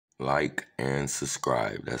like and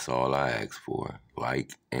subscribe. That's all I ask for.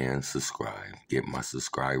 Like and subscribe. Get my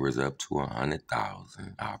subscribers up to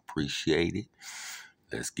 100,000. I appreciate it.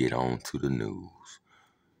 Let's get on to the news.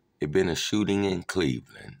 It been a shooting in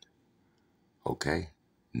Cleveland. Okay?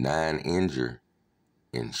 9 injured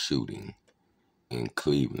in shooting in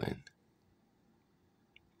Cleveland.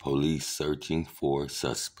 Police searching for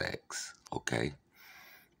suspects. Okay?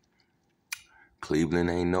 Cleveland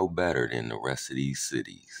ain't no better than the rest of these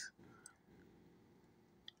cities.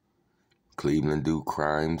 Cleveland do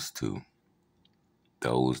crimes too.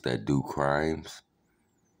 Those that do crimes,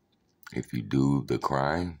 if you do the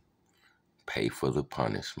crime, pay for the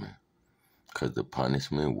punishment. Because the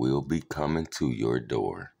punishment will be coming to your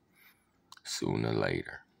door sooner or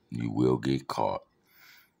later. You will get caught.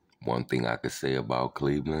 One thing I could say about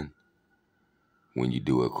Cleveland, when you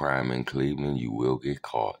do a crime in Cleveland, you will get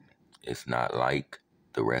caught. It's not like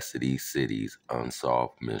the rest of these cities,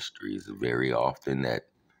 unsolved mysteries. Very often that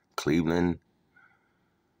Cleveland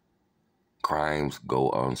crimes go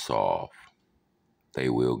unsolved. They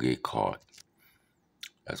will get caught.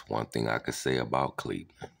 That's one thing I could say about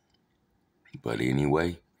Cleveland. But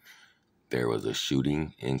anyway, there was a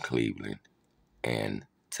shooting in Cleveland. And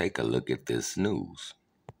take a look at this news.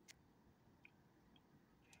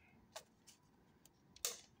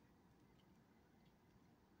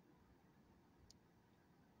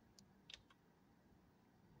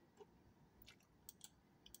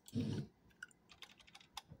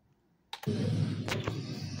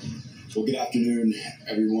 Well, good afternoon,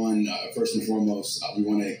 everyone. First and foremost, we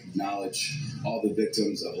want to acknowledge all the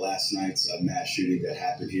victims of last night's mass shooting that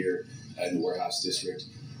happened here in the Warehouse District.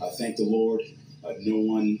 Thank the Lord, no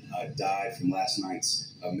one died from last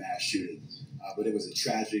night's mass shooting. But it was a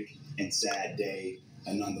tragic and sad day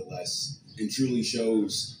nonetheless, and truly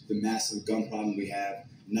shows the massive gun problem we have,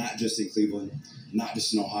 not just in Cleveland, not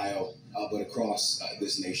just in Ohio, but across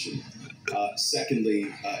this nation. Secondly,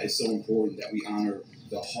 it's so important that we honor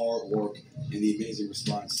the hard work and the amazing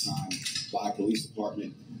response time by our police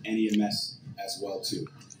department and EMS as well too.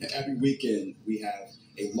 And every weekend we have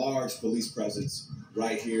a large police presence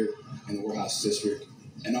right here in the Warehouse District,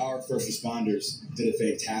 and our first responders did a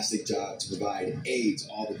fantastic job to provide aid to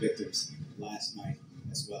all the victims last night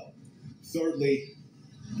as well. Thirdly,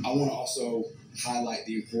 I want to also highlight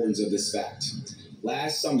the importance of this fact.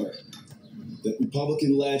 Last summer, the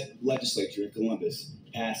Republican-led legislature in Columbus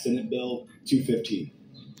passed Senate Bill 215.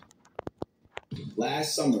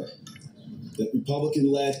 Last summer, the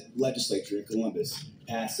Republican-led legislature in Columbus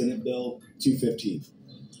passed Senate Bill 215.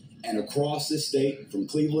 And across this state, from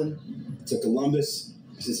Cleveland to Columbus,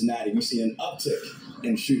 Cincinnati, we've seen an uptick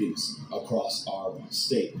in shootings across our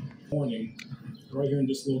state. Morning, right here in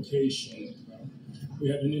this location, we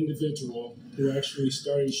had an individual who actually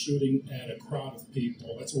started shooting at a crowd of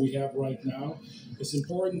people. That's what we have right now. It's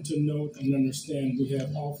important to note and understand we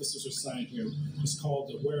have officers assigned here. It's called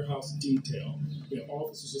the warehouse detail. We have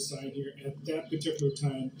officers assigned here at that particular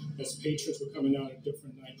time as patrons were coming out of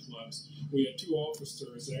different nightclubs. We had 2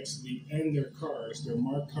 officers actually in their cars, their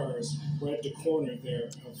marked cars, right at the corner there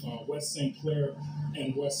of West St. Clair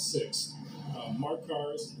and West 6th. Marked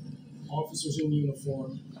cars, officers in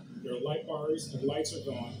uniform. There are light bars, their lights are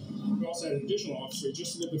gone. We also had an additional officer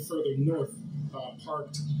just a little bit further north,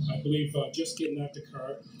 parked, I believe, just getting out the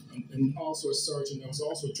car, and also a sergeant that was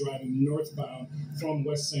also driving northbound from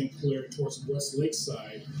West St. Clair towards West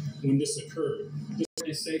Lakeside when this occurred. This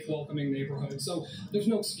is a safe, welcoming neighborhood. So there's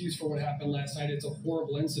no excuse for what happened last night. It's a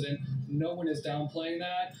horrible incident. No one is downplaying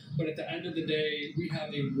that. But at the end of the day, we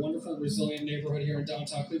have a wonderful, resilient neighborhood here in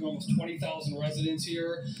downtown Cleveland. Almost 20,000 residents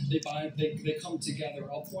here. They come together.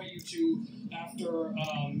 I'll point you to after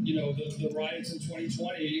the riots in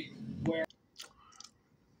 2020, where.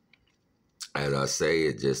 As I say,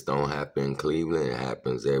 it just don't happen in Cleveland. It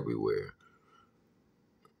happens everywhere.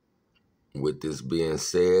 With this being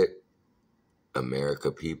said,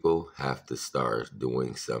 America people have to start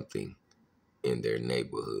doing something in their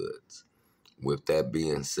neighborhoods. With that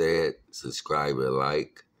being said, subscribe and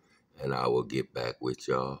like, and I will get back with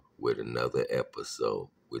y'all with another episode.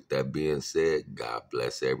 With that being said, God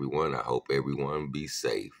bless everyone. I hope everyone be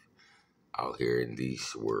safe out here in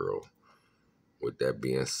this world. With that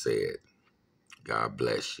being said, God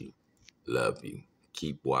bless you. Love you.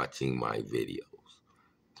 Keep watching my videos.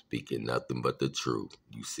 Speaking nothing but the truth.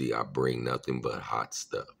 You see, I bring nothing but hot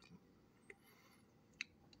stuff.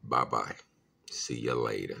 Bye-bye. See you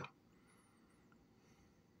later.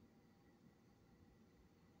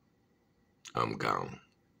 I'm gone.